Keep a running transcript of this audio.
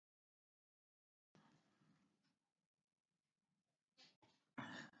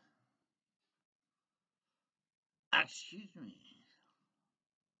Excuse me.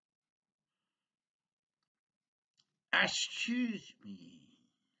 Excuse me.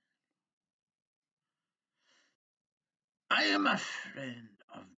 I am a friend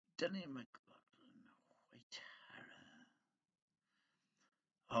of Denny McLaughlin, White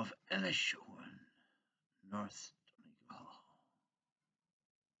Harra, of Inishowen, North Donegal.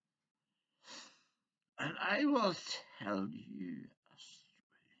 And I will tell you a story.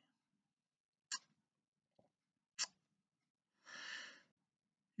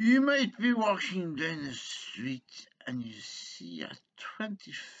 You might be walking down the street and you see a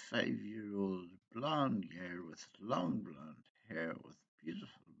 25-year-old blonde girl with long blonde hair with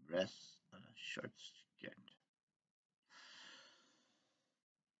beautiful breasts and a short skirt.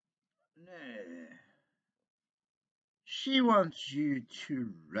 Now, she wants you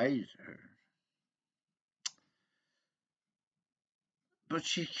to ride her, but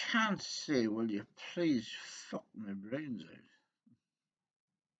she can't say, "Will you please fuck my brains out?"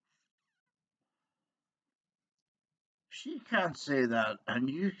 She can't say that, and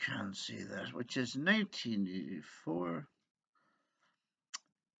you can't say that, which is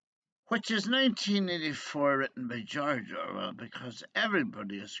 1984 written by George Orwell, because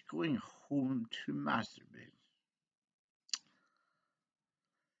everybody is going home to masturbate.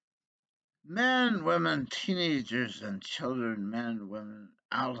 Men, women, teenagers and children, men, women,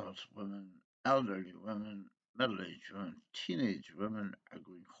 adult women, elderly women, middle-aged women, teenage women are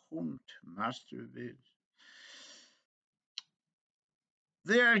going home to masturbate.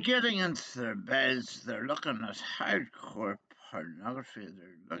 They are getting into their beds, they're looking at hardcore pornography,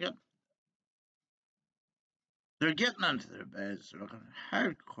 they're getting into their beds, they're looking at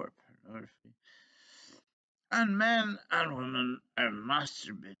hardcore pornography. And men and women are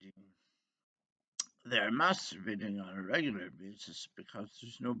masturbating. They're masturbating on a regular basis because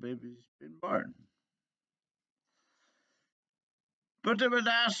there's no babies being born. But I would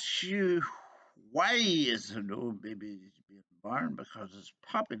ask you, why is there no babies being born? Because it's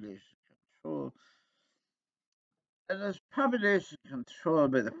population control. It is population control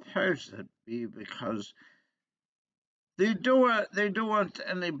by the powers that be, because they don't want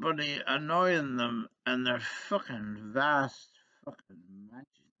anybody annoying them in their fucking vast fucking mansions.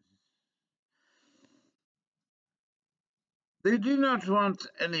 They do not want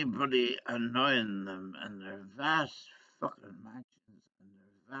anybody annoying them in their vast fucking mansions and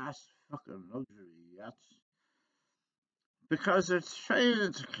their vast fucking luxury yachts, because they're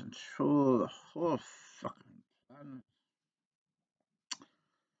trying to control the whole fucking planet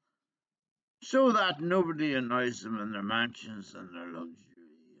so that nobody annoys them in their mansions and their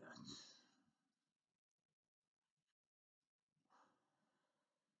luxury yachts.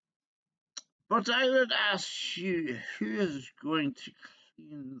 But I would ask you, who is going to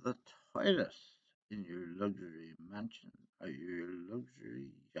clean the toilet in your luxury mansion or your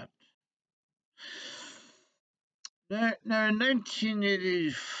luxury yacht? Now, in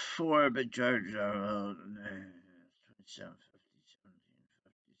 1984, by George Orwell, 2750,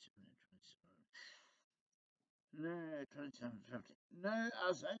 1750, 2750. Now,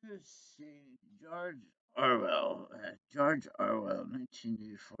 as I was saying, George Orwell,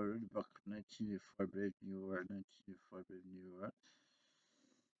 1984, wrote a book, 1984, Brave New World, 1984, Brave New World.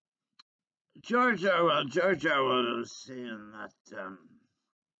 George Orwell was saying that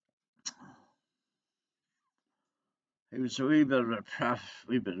he was a wee bit of a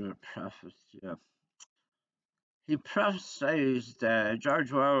prophet, yeah. He prophesied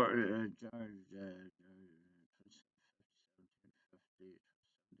George Orwell, George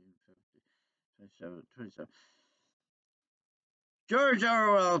 1750. George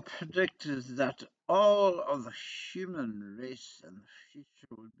Orwell predicted that all of the human race in the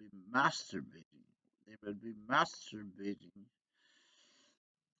future would be masturbating. They would be masturbating,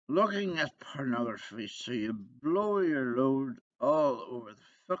 looking at pornography, so you blow your load all over the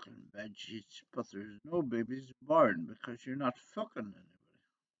fucking bed sheets, but there's no babies born because you're not fucking anybody.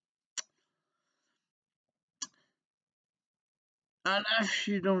 And if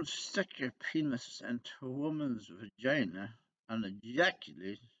you don't stick your penis into a woman's vagina and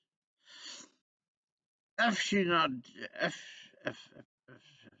ejaculate, if you not, if 27,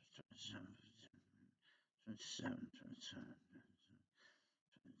 27, 27, 27,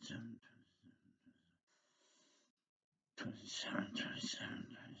 27, 27,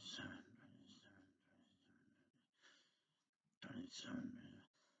 27, 27,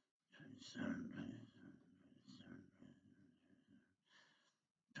 27,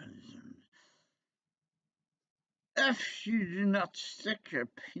 27. If you do not stick your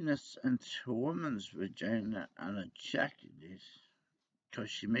penis into a woman's vagina and ejaculate, because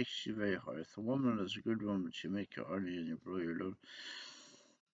she makes you very hard. If a woman is a good woman, she make you horny and you blow your load.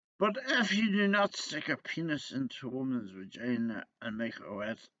 But if you do not stick a penis into a woman's vagina and make her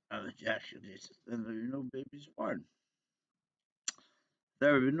wet and ejaculate, then there will be no babies born.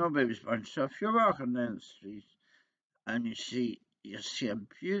 There will be no babies born. So if you're walking down the street and you see a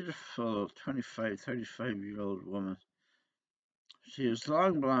beautiful 25, 35-year-old woman. She has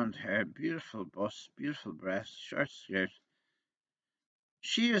long blonde hair, beautiful bust, beautiful breasts, short skirt.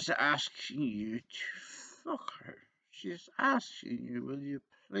 She is asking you to fuck her. She is asking you, will you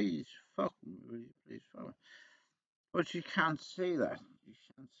please fuck me? Will you please fuck me? But you can't say that. You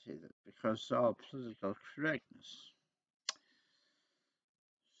can't say that because it's all political correctness.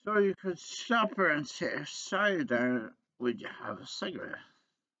 So you could stop her and say, sorry, darling, would you have a cigarette?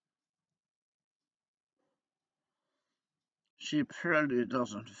 She apparently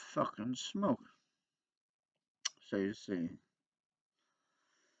doesn't fucking smoke. So you say,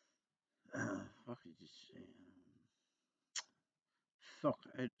 what could you say? Fuck,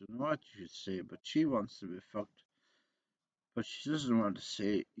 I don't know what you could say, but she wants to be fucked. But she doesn't want to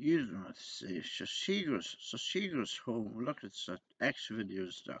say it. You don't want to say it. So she goes home, looks at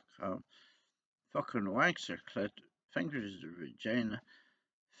xvideos.com, fucking wanks her clit, fingers her vagina,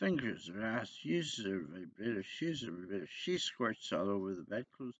 fingers her ass, uses her vibrator, she squirts all over the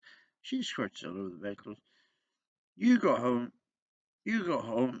bedclothes, You go home, you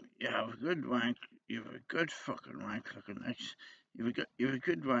have a good wank, you have a good fucking wank looking you have a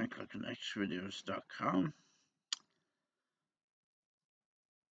good wank looking xvideos.com.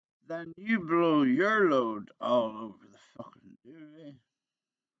 Then you blow your load all over the fucking duvet.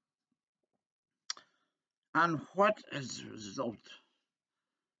 And what is the result?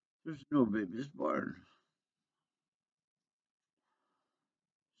 There's no babies born.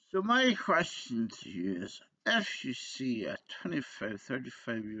 So my question to you is, if you see a 25,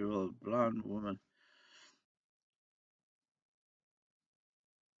 35-year-old blonde woman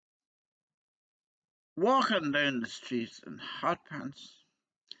walking down the street in hot pants,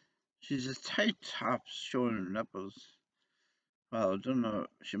 she's a tight top showing her nipples. Well, I don't know,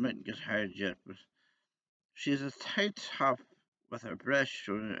 she mightn't get hard yet, but she's a tight top with her breast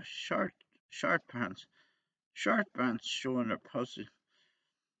showing her short pants showing her pussy,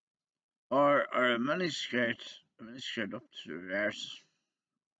 or a miniskirt up to her arse,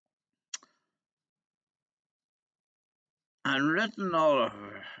 and written all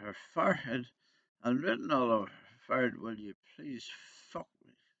over her forehead, will you please fuck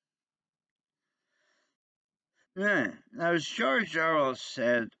me? Yeah, now as George Orwell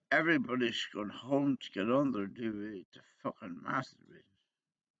said, everybody's going home to get on their duvet to fucking masturbate.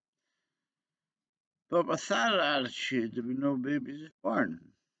 But with that attitude, there'll be no babies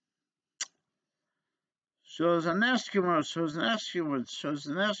born. So as an Eskimo would say,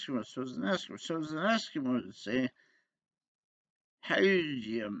 how do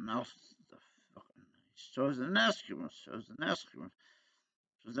you melt the fucking ice? So as an Eskimo.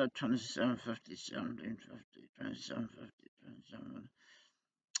 So that 2750, 1750, 2750, 27.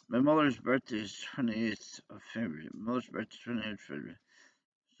 My mother's birthday is 28th of February. February.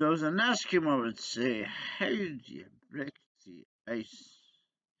 So as an Eskimo would say, how do you break the ice?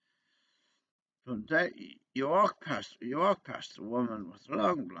 So that you walk past a woman with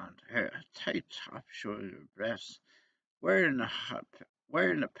long blonde hair, a tight top showing her breasts, wearing a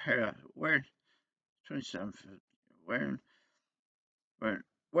 2750,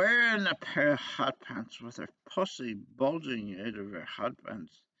 wearing a pair of hot pants with her pussy bulging out of her hot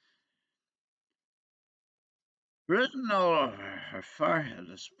pants. Written all over her forehead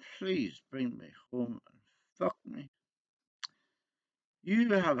is, please bring me home and fuck me.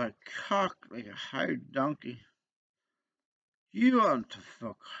 You have a cock like a hired donkey. You want to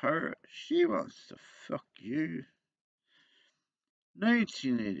fuck her, she wants to fuck you.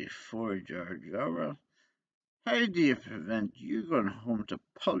 1984 George Orwell. How do you prevent you going home to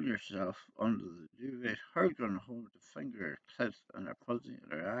pull yourself under the duvet, her going home to finger her clit and her pussy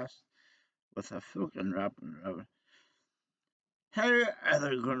in her ass with a fucking wrapping around? How are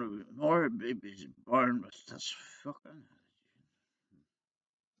there going to be more babies born with this fucking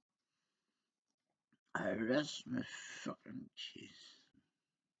attitude? I rest my fucking case.